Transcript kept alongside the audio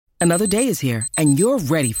Another day is here, and you're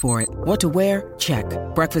ready for it. What to wear? Check.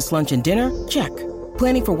 Breakfast, lunch, and dinner? Check.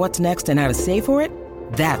 Planning for what's next and how to save for it?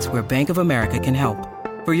 That's where Bank of America can help.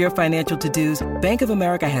 For your financial to-dos, Bank of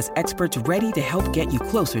America has experts ready to help get you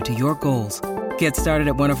closer to your goals. Get started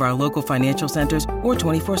at one of our local financial centers or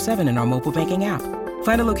 24/7 in our mobile banking app.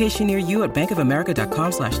 Find a location near you at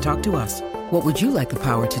bankofamerica.com/talktous. What would you like the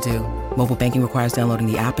power to do? Mobile banking requires downloading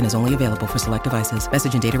the app and is only available for select devices.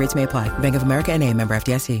 Message and data rates may apply. Bank of America N.A., member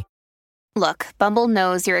FDIC. Look, Bumble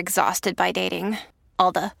knows you're exhausted by dating.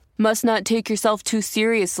 All the, must not take yourself too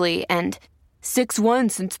seriously, and 6'1"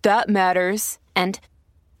 since that matters, and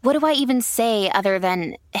what do I even say other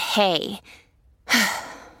than, hey?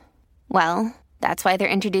 Well, that's why they're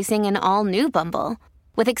introducing an all-new Bumble,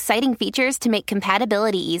 with exciting features to make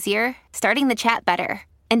compatibility easier, starting the chat better,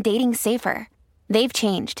 and dating safer. They've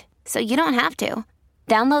changed, so you don't have to.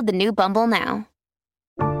 Download the new Bumble now.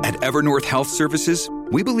 At Evernorth Health Services,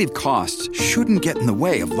 we believe costs shouldn't get in the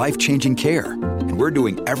way of life-changing care, and we're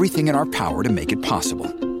doing everything in our power to make it possible.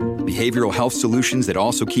 Behavioral health solutions that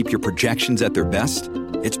also keep your projections at their best?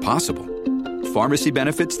 It's possible. Pharmacy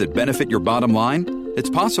benefits that benefit your bottom line? It's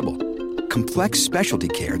possible. Complex specialty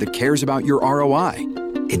care that cares about your ROI?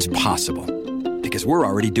 It's possible. Because we're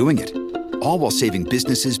already doing it. All while saving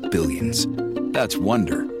businesses billions. That's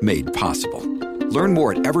Wonder made possible. Learn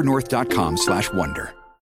more at evernorth.com/wonder.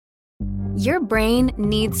 Your brain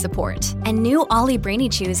needs support, and new Ollie Brainy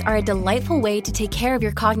Chews are a delightful way to take care of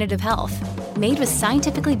your cognitive health. Made with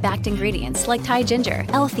scientifically backed ingredients like Thai ginger,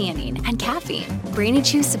 L-theanine, and caffeine, Brainy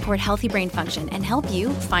Chews support healthy brain function and help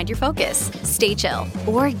you find your focus, stay chill,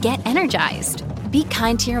 or get energized. Be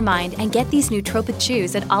kind to your mind and get these nootropic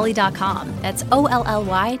chews at ollie.com. That's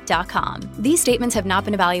OLLY.com. These statements have not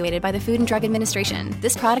been evaluated by the Food and Drug Administration.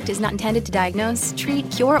 This product is not intended to diagnose, treat,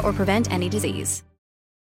 cure, or prevent any disease.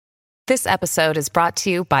 This episode is brought to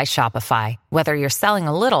you by Shopify. Whether you're selling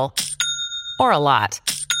a little or a lot,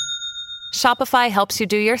 Shopify helps you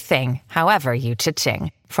do your thing, however you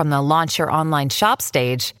cha-ching. From the launch your online shop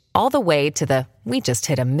stage, all the way to the we just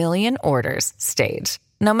hit 1 million orders stage.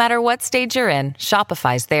 No matter what stage you're in,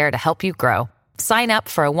 Shopify's there to help you grow. Sign up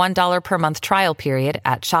for a $1 per month trial period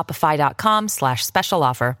at shopify.com/special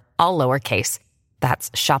offer, all lowercase. That's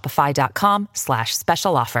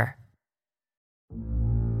shopify.com/special offer.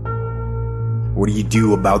 What do you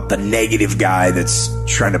do about the negative guy that's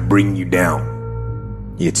trying to bring you down?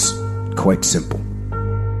 It's quite simple.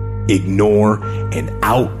 Ignore and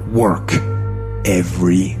outwork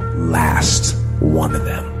every last one of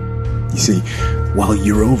them. You see, while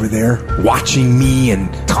you're over there watching me and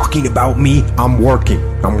talking about me, I'm working.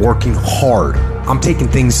 I'm working hard. I'm taking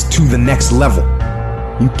things to the next level.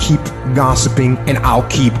 You keep gossiping and I'll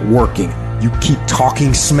keep working. You keep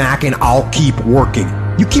talking smack and I'll keep working.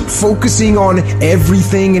 You keep focusing on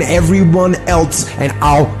everything and everyone else and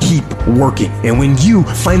I'll keep working. And when you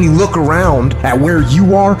finally look around at where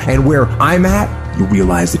you are and where I'm at, you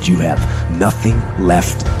realize that you have nothing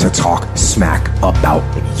left to talk smack about.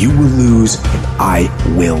 And you will lose and I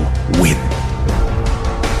will win.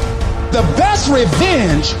 The best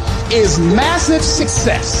revenge is massive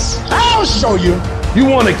success. I'll show you. You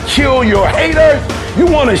want to kill your haters? You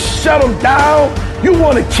want to shut them down? You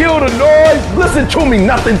want to kill the noise? Listen to me,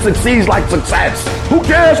 nothing succeeds like success. Who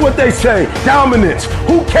cares what they say? Dominance.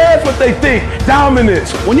 Who cares what they think?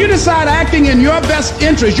 Dominance. When you decide acting in your best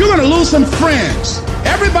interest, you're going to lose some friends.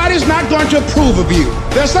 Everybody's not going to approve of you.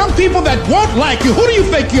 There's some people that won't like you. Who do you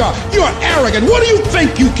think you are? You're arrogant. What do you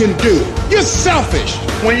think you can do? You're selfish.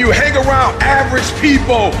 When you hang around average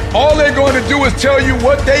people, all they're going to do is tell you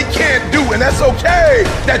what they can't do. And that's okay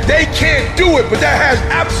that they can't do it, but that has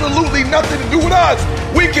absolutely nothing to do with us.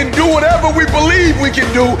 We can do whatever we believe we can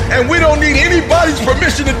do, and we don't need anybody's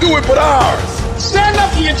permission to do it but ours. Stand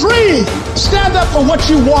up for your dream. Stand up for what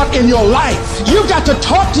you want in your life. You've got to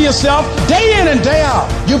talk to yourself day in and day out.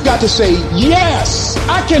 You've got to say, yes,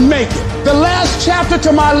 I can make it. The last chapter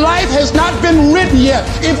to my life has not been written yet.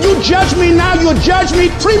 If you judge me now, you'll judge me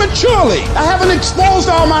prematurely. I haven't exposed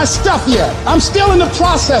all my stuff yet. I'm still in the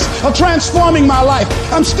process of transforming my life.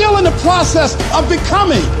 I'm still in the process of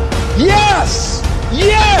becoming. Yes,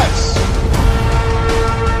 yes.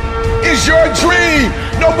 It's your dream.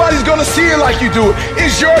 Nobody's gonna see it like you do it.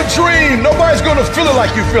 It's your dream. Nobody's gonna feel it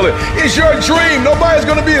like you feel it. It's your dream. Nobody's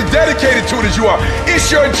gonna be as dedicated to it as you are.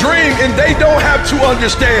 It's your dream, and they don't have to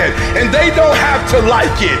understand, and they don't have to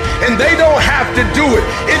like it, and they don't have to do it.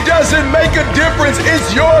 It doesn't make a difference.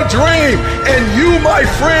 It's your dream, and you, my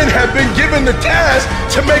friend, have been given the task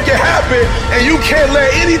to make it happen, and you can't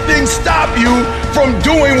let anything stop you from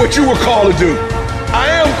doing what you were called to do. I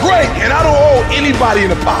am great, and I don't owe anybody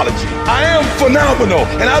an apology. I am phenomenal,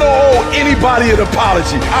 and I don't owe anybody an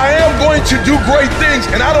apology. I am going to do great things,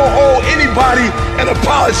 and I don't owe anybody an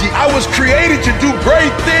apology. I was created to do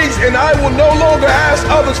great things, and I will no longer ask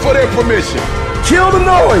others for their permission. Kill the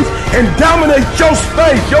noise and dominate your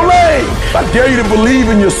space, your lane. I dare you to believe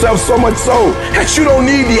in yourself so much so that you don't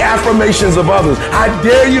need the affirmations of others. I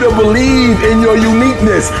dare you to believe in your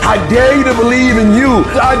uniqueness. I dare you to believe in you.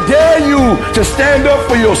 I dare you to stand up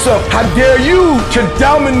for yourself. I dare you to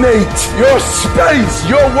dominate your space,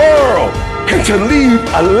 your world, and to leave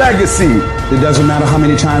a legacy. It doesn't matter how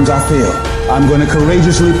many times I fail. I'm going to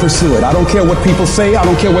courageously pursue it. I don't care what people say. I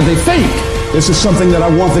don't care what they think. This is something that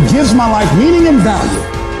I want that gives my life meaning and value.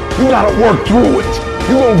 You gotta work through it.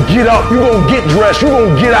 You're gonna get up, you're gonna get dressed, you're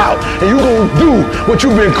gonna get out, and you're gonna do what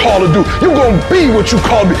you've been called to do. You're gonna be what you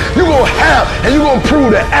called to be. You're gonna have, and you're gonna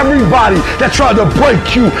prove to everybody that tried to break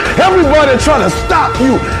you, everybody that tried to stop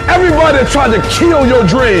you, everybody that tried to kill your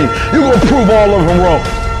dream, you're gonna prove all of them wrong.